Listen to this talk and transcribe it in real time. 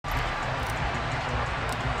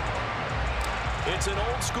It's an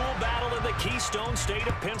old-school battle in the Keystone State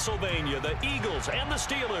of Pennsylvania. The Eagles and the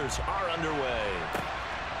Steelers are underway.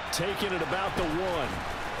 Taking it about the 1.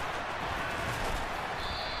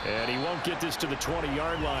 And he won't get this to the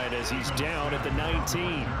 20-yard line as he's down at the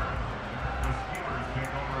 19.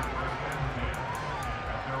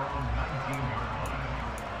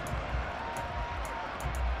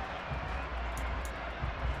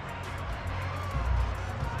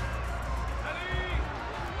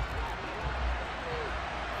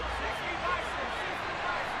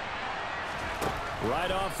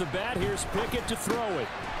 Right off the bat, here's Pickett to throw it.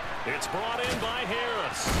 It's brought in by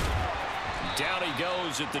Harris. Down he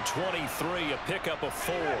goes at the 23, a pickup of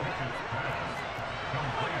 4.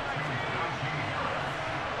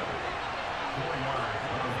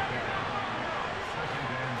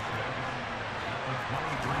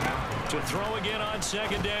 To throw again on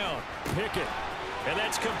 2nd down. Pickett. And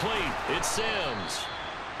that's complete. It's Sims.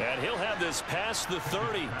 And he'll have this past the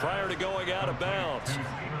 30 prior to going out of bounds.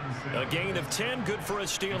 A gain of 10, good for a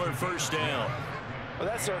Steeler first down. Well,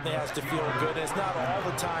 that certainly has to feel good. And it's not all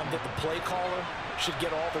the time that the play caller should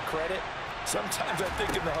get all the credit. Sometimes I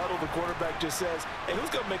think in the huddle, the quarterback just says, hey, who's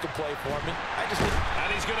going to make a play for me? And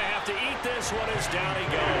he's going to have to eat this one as down he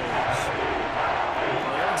goes.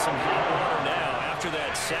 They're in some hot water now after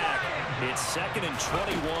that sack. It's 2nd and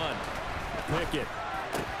 21. Pickett.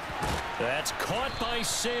 That's caught by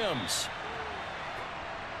Sims.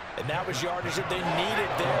 And that was yardage that they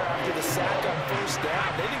needed there after the sack on 1st down.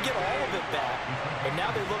 They didn't get all of it back. And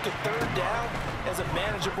now they look at 3rd down as a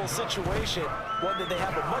manageable situation, one that they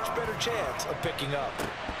have a much better chance of picking up.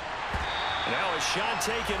 Now a shot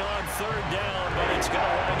taken on 3rd down, but it's going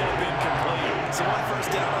to wind up incomplete. So 1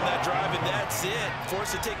 first down on that drive, and that's it.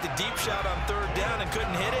 Forced to take the deep shot on 3rd down and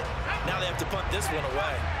couldn't hit it. Now they have to punt this one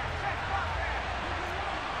away.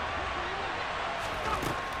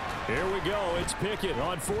 Here we go. It's Pickett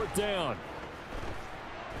on 4th down.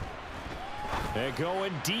 And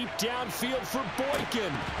going deep downfield for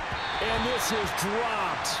Boykin. And this is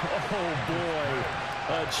dropped. Oh, boy.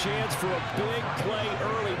 A chance for a big play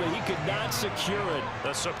early, but he could not secure it.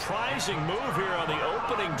 A surprising move here on the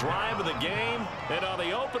opening drive of the game. And on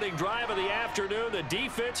the opening drive of the afternoon, the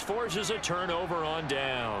defense forces a turnover on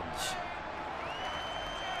downs.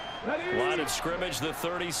 Line of scrimmage, the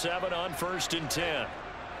 37 on 1st and 10.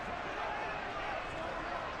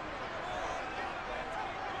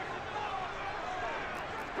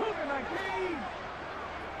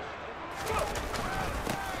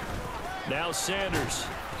 Now Sanders.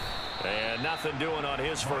 And nothing doing on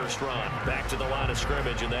his first run. Back to the line of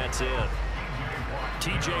scrimmage, and that's it.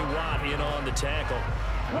 T.J. Watt in on the tackle.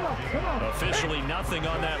 Officially nothing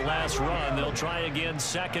on that last run. They'll try again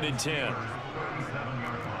 2nd and 10.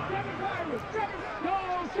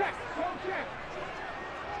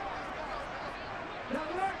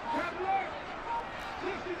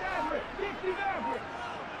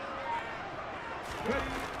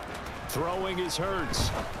 Throwing is Hurts.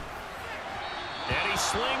 And he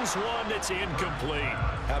slings one that's incomplete.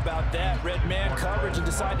 How about that? Red man coverage and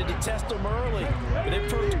decided to test him early. But it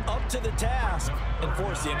proved up to the task and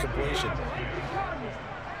forced the incompletion.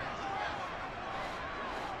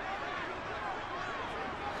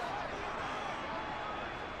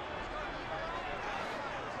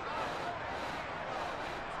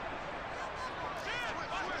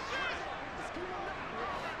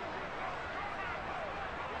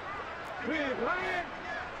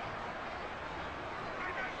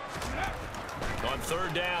 On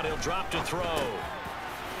 3rd down, he'll drop to throw.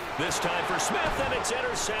 This time for Smith, and it's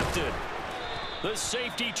intercepted. The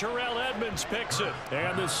safety, Terrell Edmonds, picks it.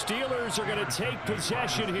 And the Steelers are going to take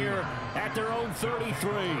possession here at their own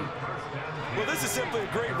 33. Well, this is simply a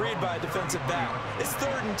great read by a defensive back. It's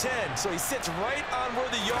 3rd and 10, so he sits right on where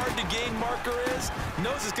the yard-to-gain marker is,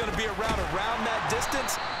 knows it's going to be a route around that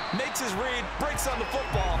distance, makes his read, breaks on the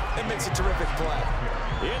football, and makes a terrific play.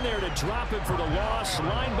 In there to drop him for the loss,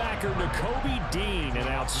 linebacker Nakobe Dean, an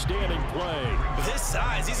outstanding play. With his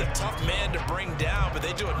size, he's a tough man to bring down, but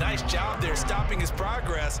they do a nice job there stopping his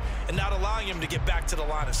progress and not allowing him to get back to the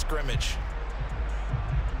line of scrimmage.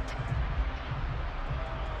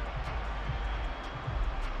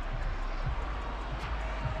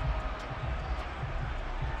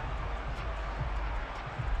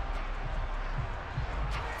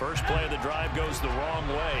 First play of the drive goes the wrong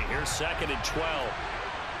way. Here's 2nd and 12.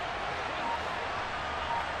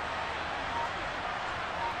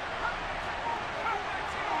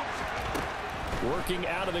 Working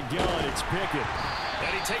out of the gun, it's Pickett. And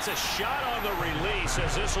he takes a shot on the release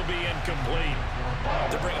as this will be incomplete.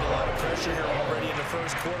 They're bringing a lot of pressure here already in the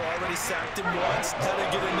first quarter. Already sacked him once. Got to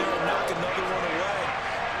get in there and knock another one away.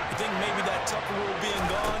 I think maybe that Tucker rule being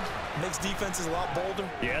gone makes defenses a lot bolder.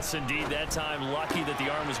 Yes, indeed. That time, lucky that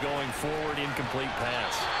the arm was going forward. Incomplete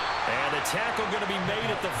pass. And the tackle going to be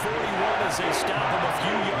made at the 41 as they stop him a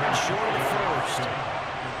few yards short of the first.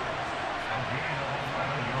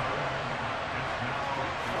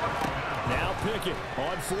 Now Pickett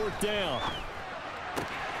on 4th down.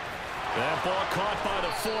 That ball caught by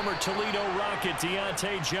the former Toledo Rocket,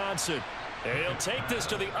 Deontay Johnson. And he'll take this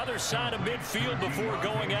to the other side of midfield before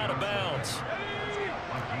going out of bounds.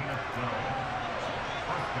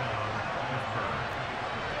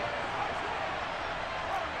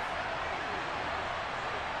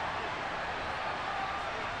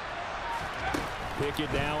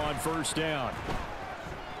 Pickett now on 1st down.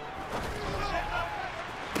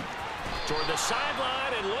 Toward the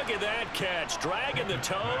sideline, and look at that catch. Dragging the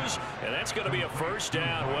toes, and that's going to be a 1st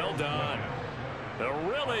down. Well done. A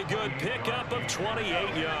really good pickup of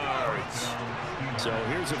 28 yards. So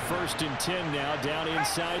here's a 1st and 10 now, down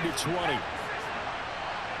inside the 20.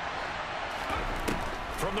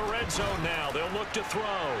 From the red zone now, they'll look to throw.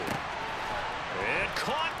 And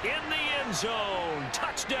caught in the end zone.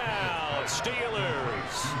 Touchdown,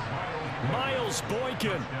 Steelers. Miles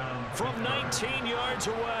Boykin from 19 yards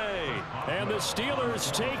away. And the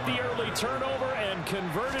Steelers take the early turnover and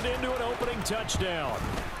convert it into an opening touchdown.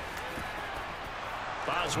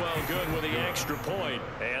 Boswell good with the extra point,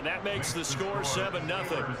 and that makes the score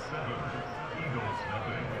 7-0.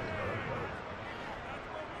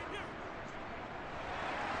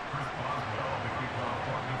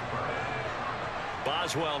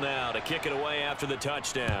 Boswell now to kick it away after the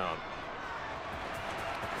touchdown.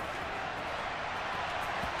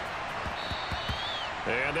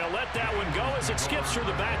 And they'll let that one go as it skips through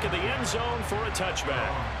the back of the end zone for a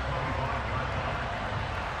touchback.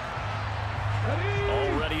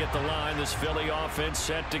 Already at the line, this Philly offense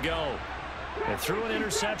set to go. And threw an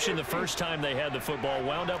interception the first time they had the football,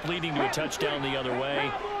 wound up leading to a touchdown the other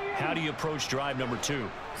way. How do you approach drive number 2?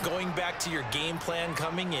 Going back to your game plan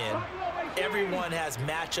coming in, everyone has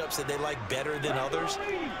matchups that they like better than others,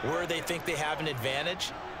 where they think they have an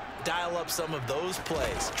advantage. Dial up some of those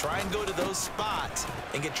plays. Try and go to those spots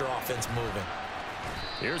and get your offense moving.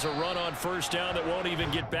 Here's a run on 1st down that won't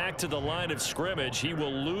even get back to the line of scrimmage. He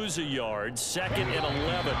will lose a yard. 2nd and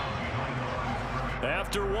 11.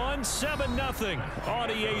 After 7-0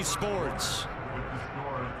 on EA Sports.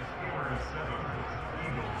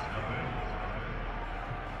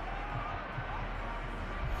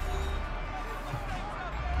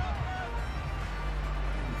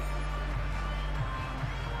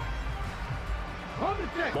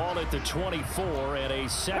 Ball at the 24 and a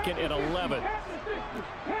 2nd and 11.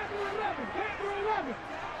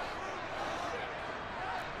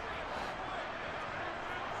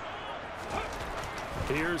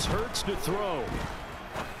 Here's Hurts to throw.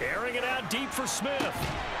 Airing it out deep for Smith.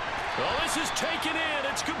 Well, this is taken in.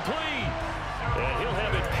 It's complete. And he'll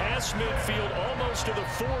have it past midfield almost to the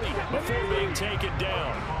 40 before being taken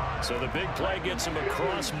down. So the big play gets him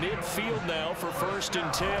across midfield now for 1st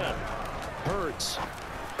and 10. Hurts.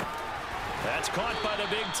 That's caught by the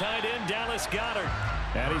big tight end, Dallas Goedert.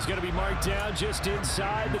 And he's going to be marked down just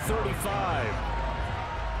inside the 35.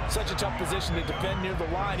 Such a tough position to defend near the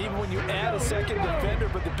line, even when you add a second defender,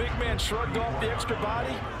 but the big man shrugged off the extra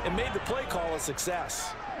body and made the play call a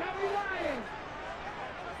success.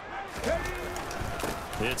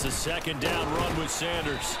 It's a 2nd down run with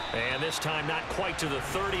Sanders. And this time not quite to the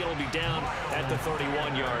 30. It'll be down at the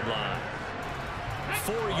 31-yard line.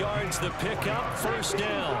 4 yards the pickup, 1st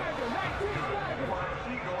down.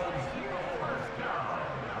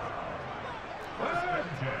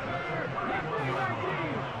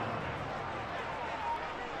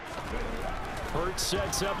 Hurts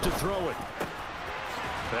sets up to throw it.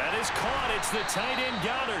 That is caught. It's the tight end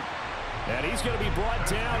Goddard. And he's going to be brought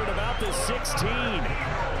down at about the 16.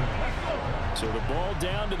 So the ball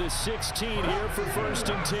down to the 16 here for 1st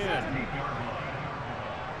and 10.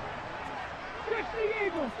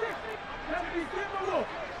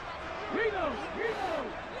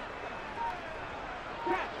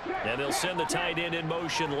 And they'll send the tight end in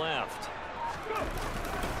motion left.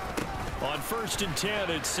 On 1st and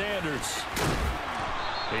 10, it's Sanders.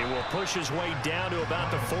 He will push his way down to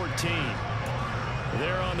about the 14.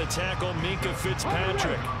 There on the tackle, Minka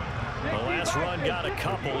Fitzpatrick. The last run got a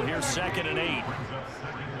couple. Here's 2nd and 8.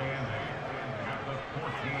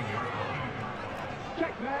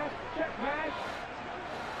 Check pass, check pass.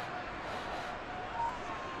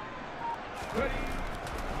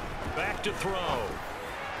 Back to throw.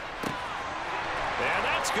 And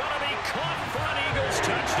that's going to be caught for an Eagles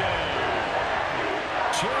touchdown.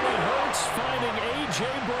 Jalen Hurts finding A.J.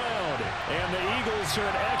 Brown. And the Eagles are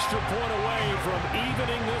an extra point away from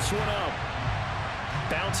evening this one up.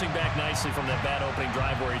 Bouncing back nicely from that bad opening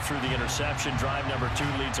drive where he threw the interception. Drive number 2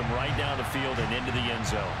 leads him right down the field and into the end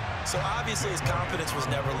zone. So obviously his confidence was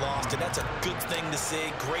never lost, and that's a good thing to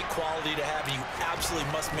see. Great quality to have, and you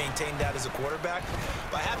absolutely must maintain that as a quarterback.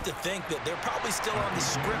 But I have to think that they're probably still on the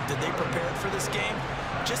script that they prepared for this game.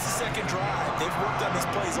 Just the second drive. They've worked on these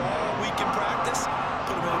plays all week in practice.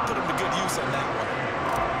 Put them to good use on that one.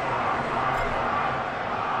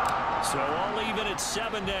 So all even at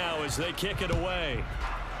 7 now as they kick it away.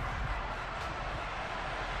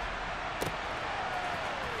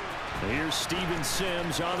 Here's Steven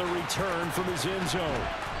Sims on the return from his end zone.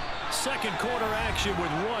 Second quarter action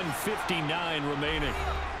with 1:59 remaining.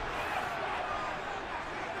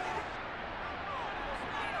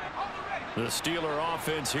 The Steeler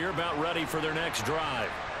offense here about ready for their next drive.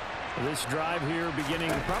 This drive here beginning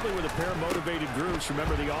probably with a pair of motivated groups.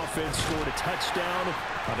 Remember, the offense scored a touchdown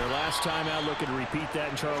on their last time out. Looking to repeat that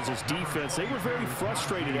in Charles's defense. They were very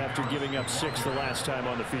frustrated after giving up 6 the last time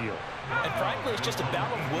on the field. And frankly, it's just a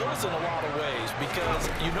battle of wills in a lot of ways, because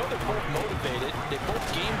you know they're both motivated. They both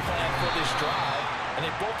game plan for this drive, and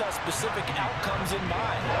they both have specific outcomes in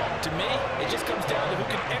mind. To me, it just comes down to who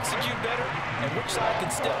can execute better and which side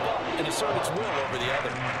can step up and assert its will over the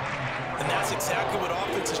other. And that's exactly what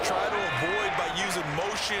offenses try to avoid by using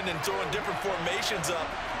motion and throwing different formations up.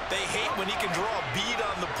 They hate when he can draw a bead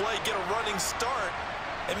on the play, get a running start,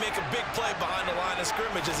 and make a big play behind the line of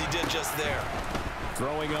scrimmage as he did just there.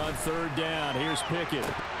 Throwing on 3rd down. Here's Pickett.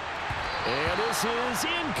 And this is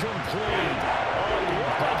incomplete. Oh, it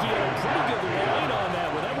looked like he had a pretty good line on that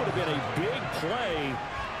one. That would have been a big play,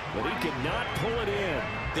 but he could not pull it in.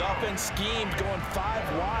 The offense schemed going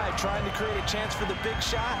 5 wide, trying to create a chance for the big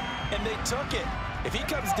shot, and they took it. If he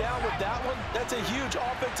comes down with that one, that's a huge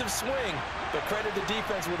offensive swing. But credit the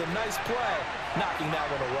defense with a nice play, knocking that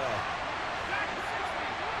one away.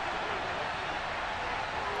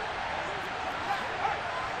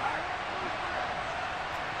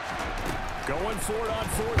 Going for it on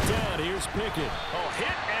 4th down. Here's Pickett. Oh,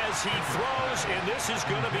 hit as he throws, and this is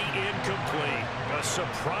going to be incomplete. A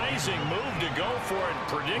surprising move to go for it.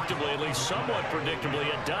 Predictably, at least somewhat predictably,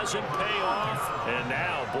 it doesn't pay off. And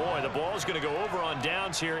now, boy, the ball's going to go over on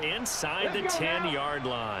downs here inside the 10-yard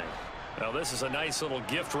line. Well, this is a nice little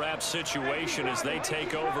gift wrap situation as they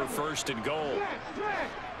take over 1st and goal.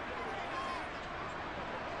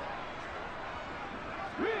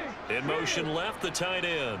 In motion left, the tight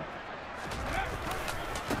end.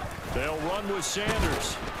 They'll run with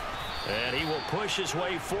Sanders. And he will push his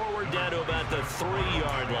way forward down to about the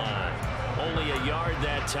 3-yard line. Only a yard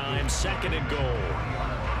that time, 2nd and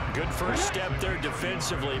goal. Good first step there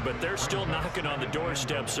defensively, but they're still knocking on the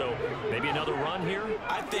doorstep, so maybe another run here?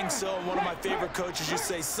 I think so. One of my favorite coaches used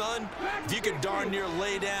to say, son, if you could darn near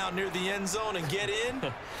lay down near the end zone and get in,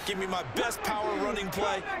 give me my best power running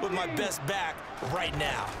play with my best back right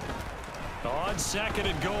now. On 2nd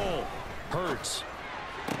and goal. Hurts.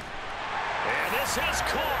 And this is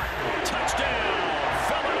caught. Touchdown,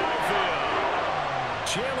 Philadelphia.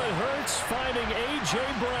 Jalen Hurts finding A.J.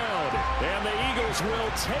 Brown. And the Eagles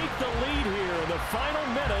will take the lead here in the final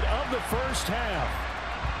minute of the 1st half.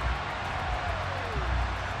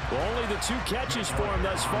 Well, only the 2 catches for him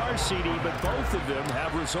thus far, CD, but both of them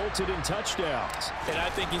have resulted in touchdowns. And I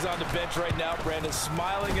think he's on the bench right now, Brandon,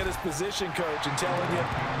 smiling at his position coach and telling you,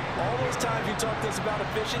 all those times you talked to us about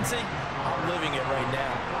efficiency, I'm living it right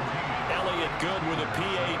now. Elliott good with a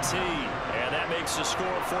PAT, and that makes the score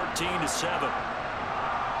 14-7.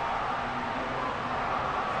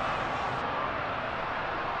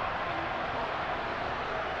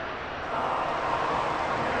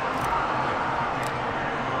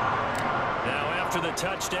 After the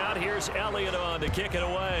touchdown, here's Elliott on to kick it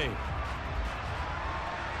away.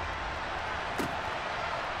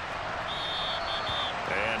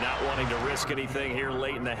 And not wanting to risk anything here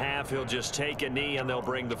late in the half, he'll just take a knee and they'll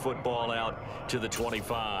bring the football out to the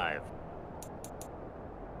 25.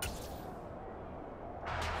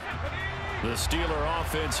 The Steeler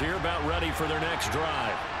offense here about ready for their next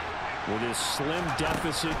drive. With this slim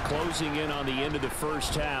deficit closing in on the end of the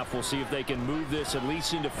 1st half, we'll see if they can move this at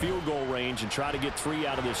least into field goal range and try to get 3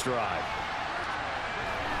 out of this drive.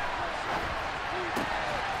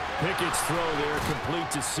 Pickett's throw there complete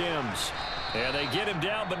to Sims. And they get him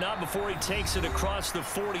down, but not before he takes it across the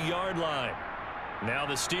 40-yard line. Now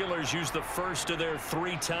the Steelers use the first of their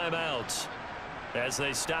 3 timeouts as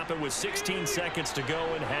they stop it with 16 seconds to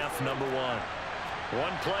go in half number 1.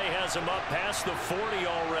 One play has him up past the 40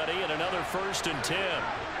 already, and another 1st and 10.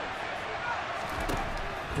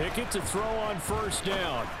 Pickett to throw on 1st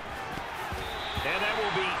down. And that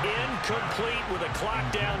will be incomplete with a clock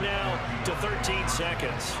down now to 13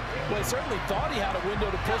 seconds. Well, he certainly thought he had a window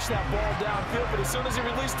to push that ball downfield, but as soon as he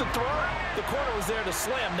released the throw, the corner was there to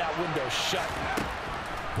slam that window shut.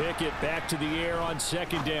 Pickett back to the air on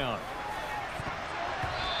second down.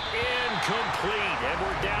 Incomplete, and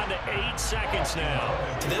we're down to 8 seconds now.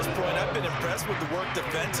 To this point, I've been impressed with the work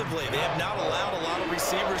defensively. They have not allowed a lot of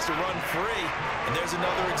receivers to run free, and there's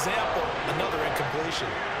another example, another incompletion.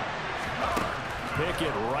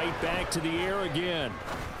 Pickett right back to the air again.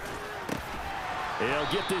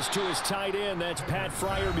 He'll get this to his tight end. That's Pat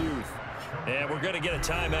Freiermuth. And we're going to get a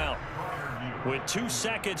timeout with 2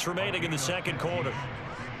 seconds remaining in the second quarter.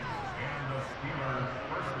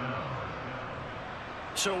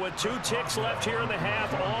 So with 2 ticks left here in the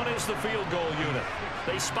half, on is the field goal unit.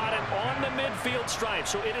 They spot it on the midfield stripe,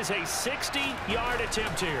 so it is a 60-yard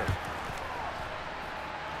attempt here.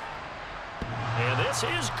 And this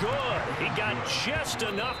is good. He got just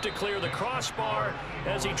enough to clear the crossbar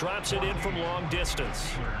as he drops it in from long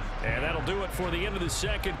distance. And that'll do it for the end of the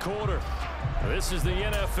second quarter. This is the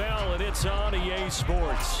NFL, and it's on EA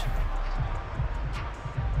Sports.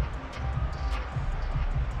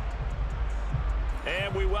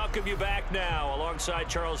 And we welcome you back now. Alongside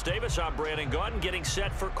Charles Davis, I'm Brandon Gaudin, getting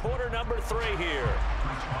set for quarter number 3 here.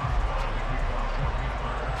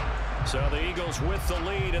 So the Eagles with the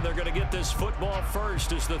lead, and they're going to get this football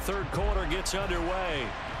first as the third quarter gets underway.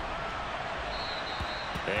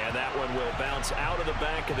 And that one will bounce out of the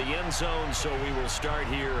back of the end zone, so we will start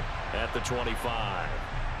here at the 25.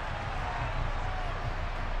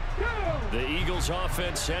 The Eagles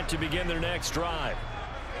offense set to begin their next drive.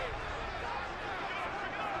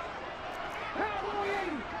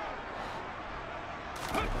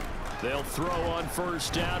 They'll throw on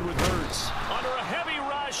first down with Hurts. Under a heavy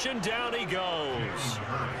rush, and down he goes.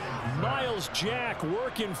 Miles Jack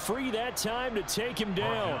working free that time to take him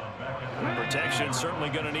down. Protection certainly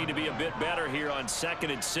going to need to be a bit better here on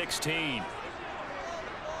 2nd and 16.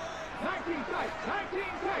 19 tight, 19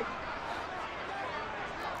 tight.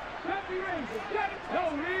 70 range, get it, go,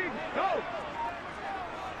 Reed, go.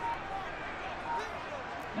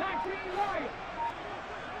 19 wide.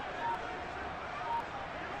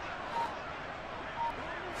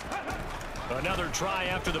 Another try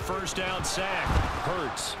after the first down sack.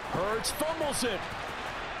 Hurts fumbles it.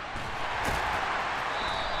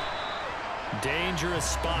 Dangerous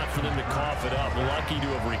spot for them to cough it up. Lucky to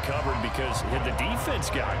have recovered, because had the defense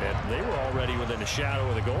gotten it, they were already within the shadow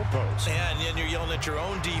of the goalpost. And you're yelling at your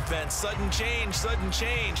own defense. Sudden change, sudden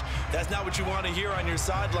change. That's not what you want to hear on your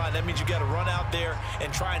sideline. That means you got to run out there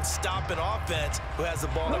and try and stop an offense who has the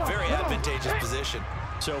ball in a very advantageous position.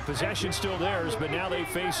 So possession still theirs, but now they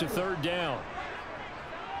face a third down.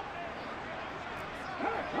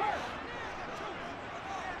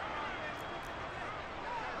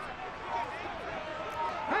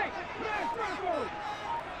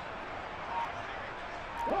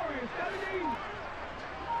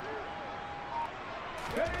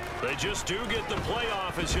 They just do get the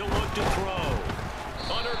playoff as he'll look to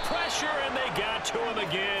throw. Under pressure, and they got to him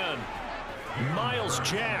again. Miles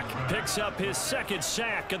Jack picks up his 2nd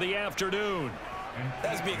sack of the afternoon.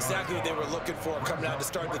 That's exactly what they were looking for coming out to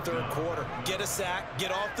start the third quarter. Get a sack,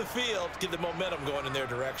 get off the field, get the momentum going in their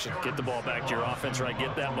direction. Get the ball back to your offense, right?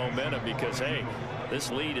 Get that momentum, because, hey,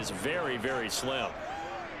 this lead is very, very slim.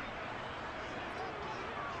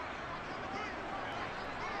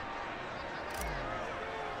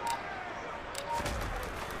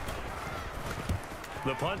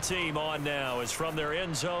 The punt team on now is from their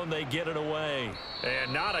end zone. They get it away.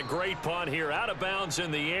 And not a great punt here. Out of bounds in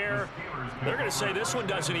the air. They're going to say this one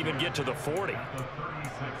doesn't even get to the 40.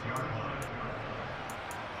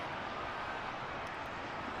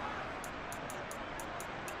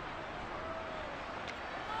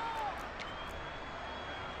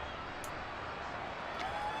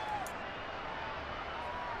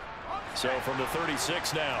 So from the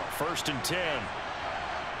 36 now, 1st and 10.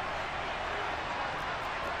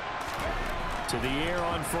 To the air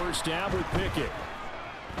on first down with Pickett.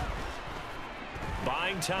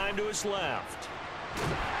 Buying time to his left.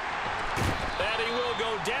 And he will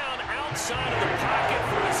go down outside of the pocket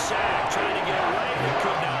for a sack. Trying to get away, but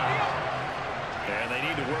could not. And they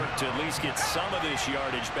need to work to at least get some of this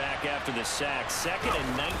yardage back after the sack. 2nd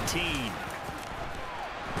and 19.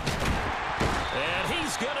 And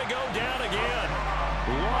he's going to go down again.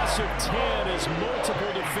 Loss of 10 as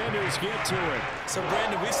multiple defenders get to it. So,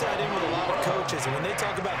 Brandon, we sat in with a lot of coaches, and when they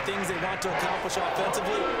talk about things they want to accomplish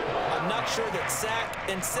offensively, I'm not sure that sack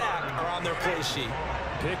and sack are on their play sheet.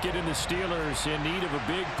 Pickett and the Steelers in need of a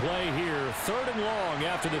big play here. 3rd and long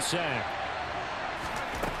after the sack.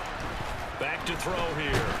 Back back to throw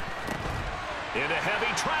here. Into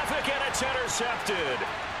heavy traffic, and it's intercepted.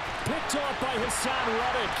 Picked off by Hassan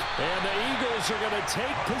Reddick. And the Eagles are going to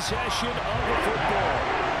take possession of the football.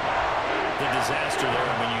 The disaster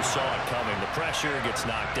there when you saw it coming. The pressure gets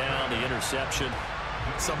knocked down, the interception.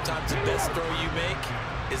 Sometimes the best throw you make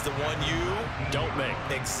is the one you don't make.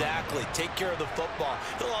 Exactly. Take care of the football.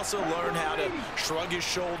 He'll also learn how to shrug his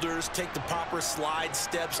shoulders, take the proper slide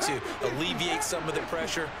steps to alleviate some of the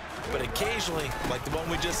pressure. But occasionally, like the one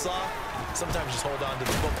we just saw, sometimes just hold on to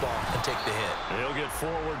the football and take the hit. He'll get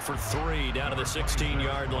forward for 3 down to the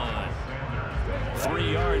 16-yard line.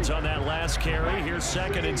 3 yards on that last carry. Here's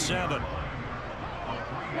 2nd and 7.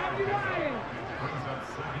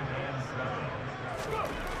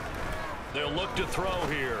 They'll look to throw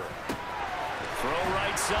here. Throw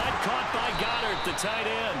right side, caught by Goddard, the tight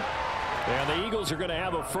end. And the Eagles are going to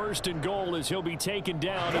have a 1st and goal as he'll be taken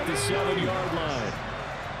down at the 7-yard line.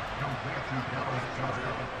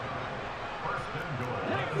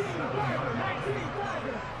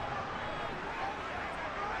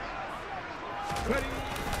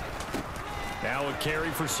 Now a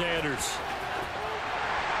carry for Sanders.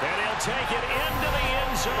 And he'll take it into the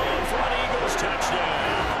end zone for an Eagles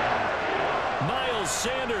touchdown. Miles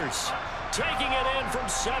Sanders taking it in from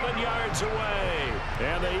 7 yards away.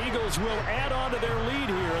 And the Eagles will add on to their lead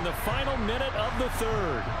here in the final minute of the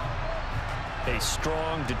 3rd. A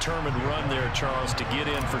strong, determined run there, Charles, to get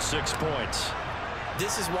in for 6 points.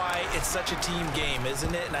 This is why it's such a team game,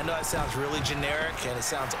 isn't it? And I know that sounds really generic and it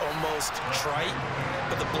sounds almost trite,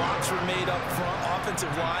 but the blocks were made up front, offensive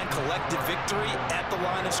line, collective victory at the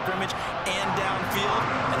line of scrimmage and downfield.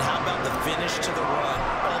 And how about the finish to the run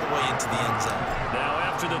all the way into the end zone? Now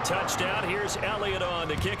after the touchdown, here's Elliott on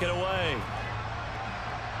to kick it away.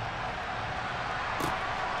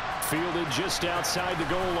 Fielded just outside the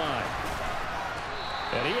goal line.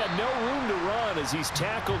 And he had no room to run as he's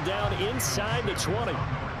tackled down inside the 20.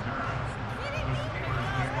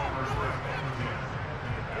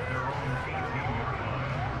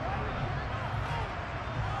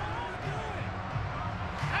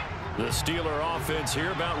 The Steeler offense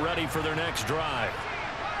here about ready for their next drive.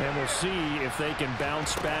 And we'll see if they can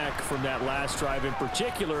bounce back from that last drive, in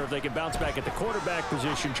particular if they can bounce back at the quarterback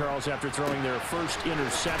position, Charles, after throwing their first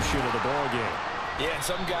interception of the ball game. Yeah, and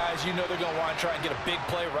some guys, you know they're going to want to try and get a big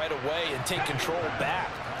play right away and take control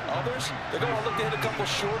back. Others, they're going to look to hit a couple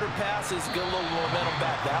shorter passes, get a little momentum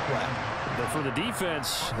back that way. But for the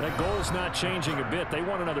defense, that goal's not changing a bit. They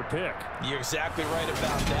want another pick. You're exactly right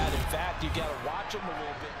about that. In fact, you got to watch them a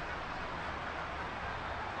little bit.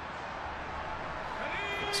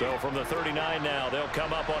 So from the 39 now, they'll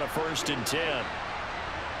come up on a 1st and 10.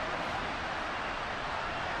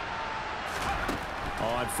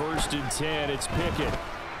 On 1st and 10, it's Pickett.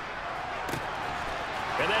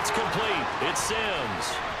 And that's complete. It's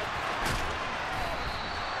Sims.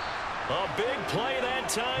 A big play that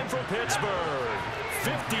time for Pittsburgh.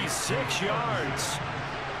 56 yards.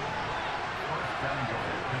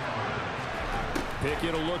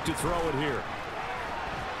 Pickett will look to throw it here.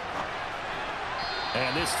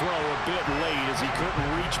 And this throw a bit late as he couldn't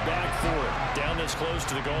reach back for it. Down this close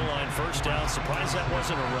to the goal line, 1st down. Surprised that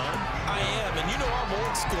wasn't a run? I am, and you know I'm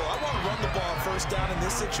old school. I want to run the ball 1st down in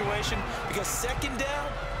this situation because 2nd down,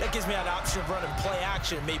 that gives me an option of running play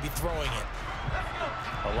action and maybe throwing it.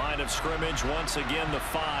 A line of scrimmage, once again the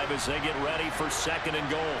 5 as they get ready for 2nd and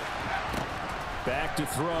goal. Back to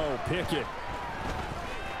throw, Pickett.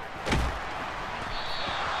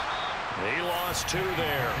 He lost 2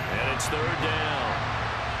 there, and it's 3rd down.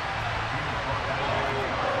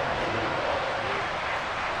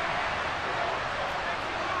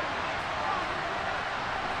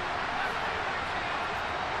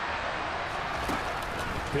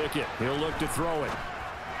 Pickett, he'll look to throw it.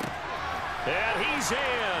 And he's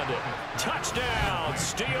in. Touchdown,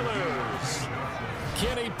 Steelers.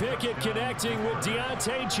 Kenny Pickett connecting with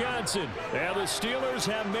Deontay Johnson. And the Steelers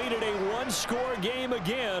have made it a 1-score game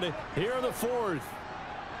again here in the 4th.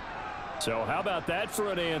 So how about that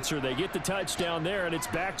for an answer? They get the touchdown there, and it's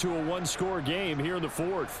back to a 1-score game here in the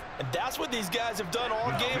 4th. And that's what these guys have done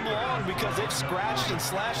all game long because they've scratched and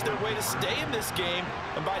slashed their way to stay in this game.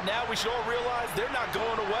 And by now we should all realize they're not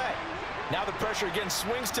going away. Now the pressure again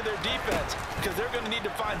swings to their defense because they're going to need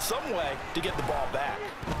to find some way to get the ball back.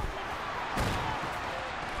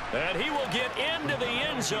 And he will get into the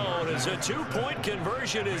end zone as a 2-point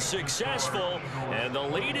conversion is successful. And the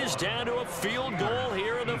lead is down to a field goal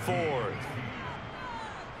here in the 4th.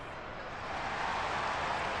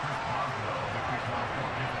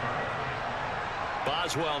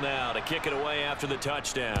 Boswell now to kick it away after the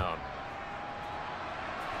touchdown.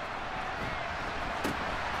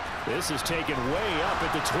 This is taken way up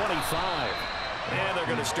at the 25. And they're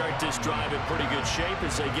going to start this drive in pretty good shape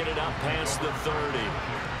as they get it up past the 30.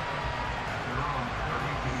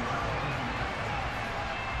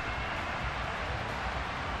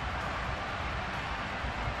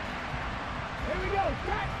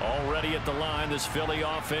 Already at the line, this Philly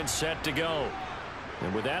offense set to go.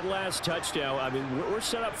 And with that last touchdown, I mean, we're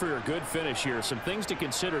set up for a good finish here. Some things to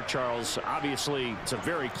consider, Charles. Obviously, it's a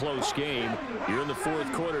very close game. You're in the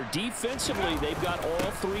fourth quarter. Defensively, they've got all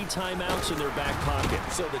 3 timeouts in their back pocket.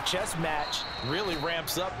 So the chess match really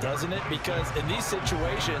ramps up, doesn't it? Because in these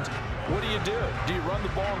situations, what do? Do you run the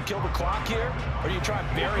ball and kill the clock here? Or do you try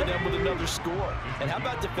and bury them with another score? And how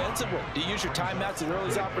about defensively? Do you use your timeouts at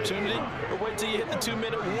earliest opportunity? Or wait till you hit the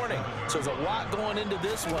 2-minute warning? So there's a lot going into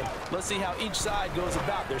this one. Let's see how each side goes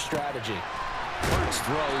about their strategy. First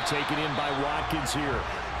throw taken in by Watkins here.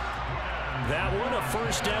 That one a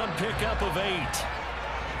first down pickup of 8.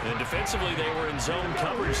 And defensively, they were in zone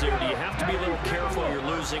coverage there. Do you have to be a little careful? You're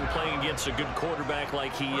losing playing against a good quarterback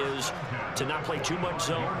like he is to not play too much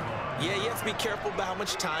zone? Yeah, you have to be careful about how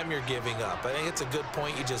much time you're giving up. I think it's a good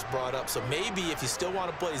point you just brought up. So maybe if you still want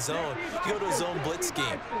to play zone, you go to a zone blitz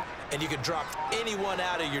scheme. And you can drop anyone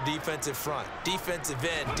out of your defensive front. Defensive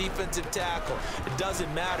end, defensive tackle. It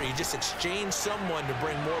doesn't matter. You just exchange someone to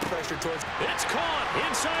bring more pressure towards. It's caught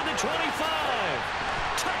inside the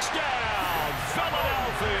 25. Touchdown,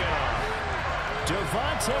 Philadelphia.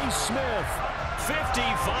 Devontae Smith, 55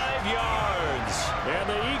 yards. And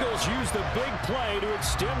the Eagles use the big play to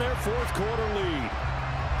extend their fourth quarter lead.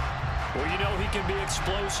 Well, you know he can be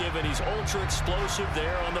explosive, and he's ultra explosive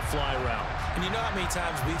there on the fly route. And you know how many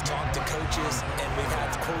times we've talked to coaches and we've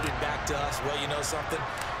had quoted back to us, well, you know something?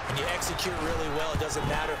 When you execute really well, it doesn't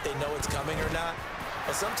matter if they know it's coming or not.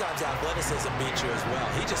 But sometimes athleticism beats you as well.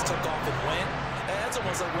 He just took off and went. And that's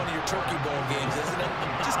almost like one of your turkey bowl games, isn't it?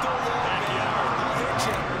 Just go long, man. I'll hit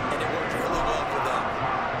you. And it worked really well for them.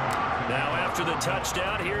 Now after the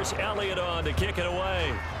touchdown, here's Elliott on to kick it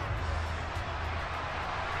away.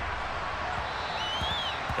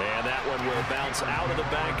 And that one will bounce out of the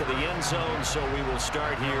back of the end zone, so we will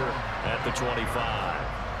start here at the 25.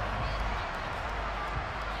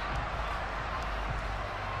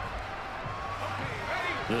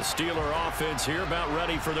 The Steeler offense here about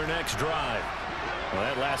ready for their next drive. Well,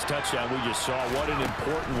 that last touchdown we just saw, what an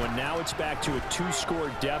important one. Now it's back to a 2-score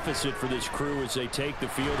deficit for this crew as they take the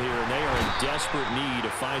field here, and they are in desperate need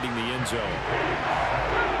of finding the end zone.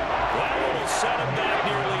 That will set them back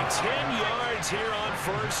nearly 10 yards here on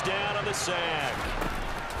first down on the sack.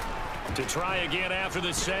 To try again after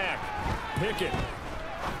the sack, Pickett.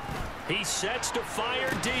 He sets to fire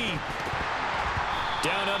deep.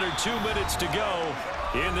 Down under 2 minutes to go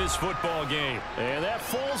in this football game. And that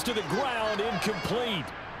falls to the ground, incomplete.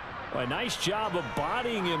 A nice job of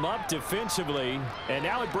bodying him up defensively, and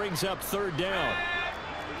now it brings up third down.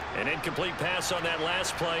 An incomplete pass on that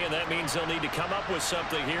last play, and that means they'll need to come up with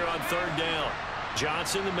something here on third down.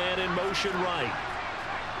 Johnson, the man in motion right.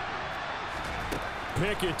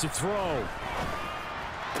 Pickett to throw.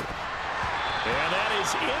 And that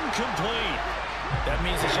is incomplete. That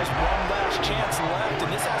means it's just one last chance left,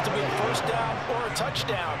 and this has to be a first down or a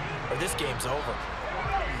touchdown, or this game's over.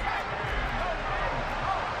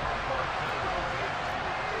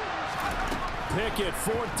 Pickett,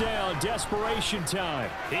 fourth down, desperation time.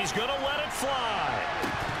 He's going to let it fly.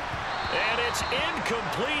 And it's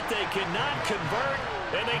incomplete. They cannot convert,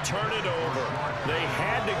 and they turn it over. They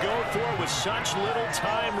had to go for it with such little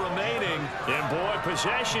time remaining. And, boy,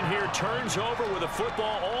 possession here turns over with the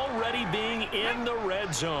football already being in the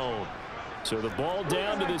red zone. So the ball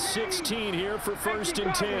down to the 16 here for first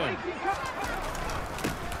and 10.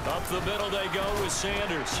 Up the middle they go with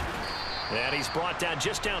Sanders. And he's brought down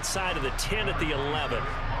just outside of the 10 at the 11.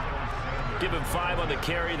 Give him 5 on the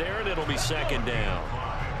carry there, and it'll be second down.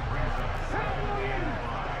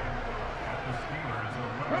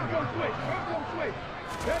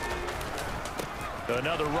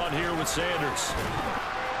 Another run here with Sanders.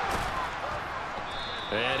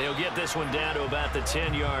 And he'll get this one down to about the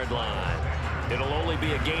 10-yard line. It'll only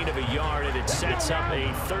be a gain of a yard, and it sets up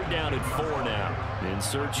a third down and 4 now. In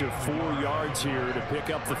search of 4 yards here to pick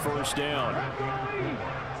up the first down.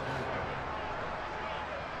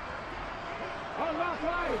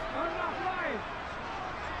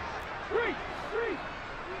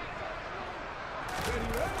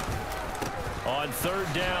 On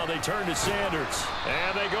third down, they turn to Sanders.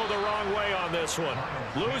 And they go the wrong way on this one.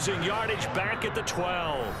 Losing yardage back at the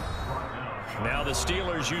 12. Now the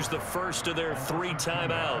Steelers use the first of their 3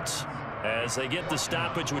 timeouts as they get the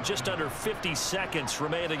stoppage with just under 50 seconds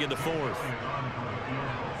remaining in the fourth.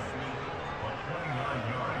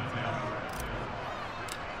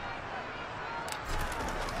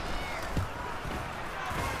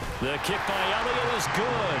 The kick by Elliott is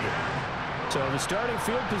good. So the starting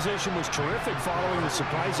field position was terrific following the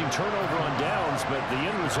surprising turnover on downs, but the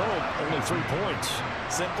end result, only 3 points.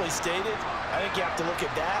 Simply stated, I think you have to look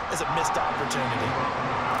at that as a missed opportunity.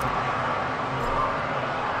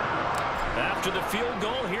 After the field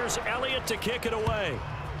goal, here's Elliott to kick it away.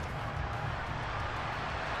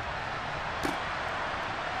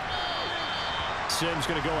 Simms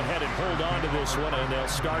going to go ahead and hold on to this one, and they'll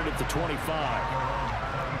start at the 25.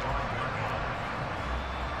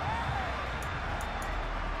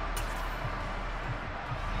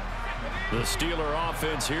 The Steeler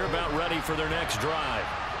offense here about ready for their next drive.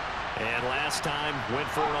 And last time, went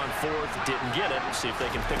for it on fourth, didn't get it. See if they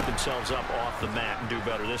can pick themselves up off the mat and do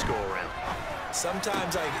better this go-around.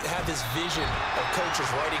 Sometimes I have this vision of coaches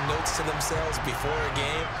writing notes to themselves before a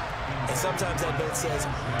game. And sometimes that note says,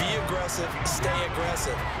 be aggressive, stay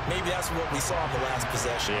aggressive. Maybe that's what we saw in the last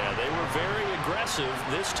possession. Yeah, they were very aggressive.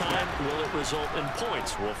 This time, will it result in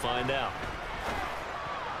points? We'll find out.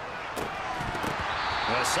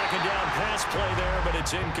 A second down pass play there, but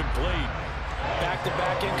it's incomplete.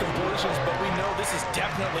 Back-to-back incompletions, but we know this is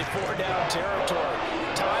definitely 4-down territory.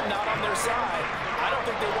 Time not on their side. I don't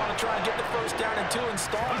think they want to try and get the first down in 2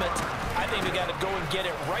 installments. I think they got to go and get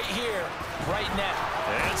it right here, right now.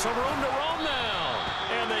 And some room to roam now.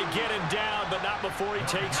 And they get him down, but not before he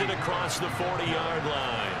takes it across the 40-yard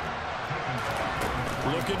line.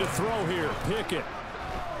 Looking to throw here. Pickett.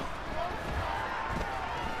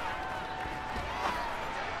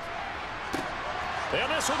 And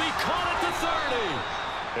this will be caught at the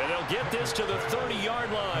 30. And they'll get this to the 30-yard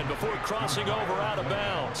line before crossing over out of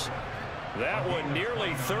bounds. That one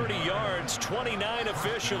nearly 30 yards, 29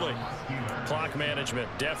 officially. Clock management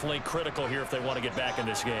definitely critical here if they want to get back in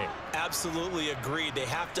this game. Absolutely agreed. They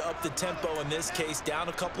have to up the tempo in this case, down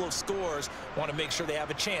a couple of scores. Want to make sure they have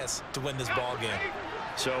a chance to win this ball game.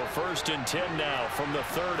 So 1st and 10 now from the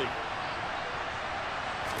 30.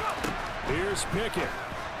 Here's Pickett.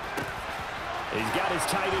 He's got his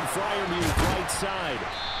tight end Freiermuth right side.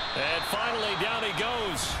 And finally down he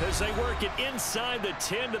goes as they work it inside the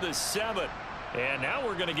 10 to the 7. And now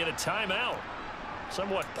we're going to get a timeout.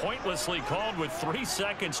 Somewhat pointlessly called with 3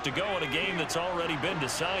 seconds to go in a game that's already been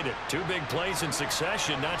decided. 2 big plays in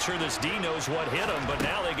succession. Not sure this D knows what hit him, but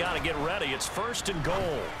now they got to get ready. It's 1st and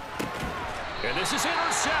goal. And this is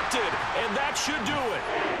intercepted, and that should do it.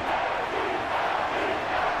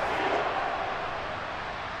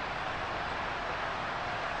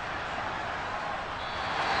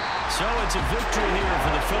 So it's a victory here for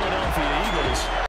the Philadelphia Eagles.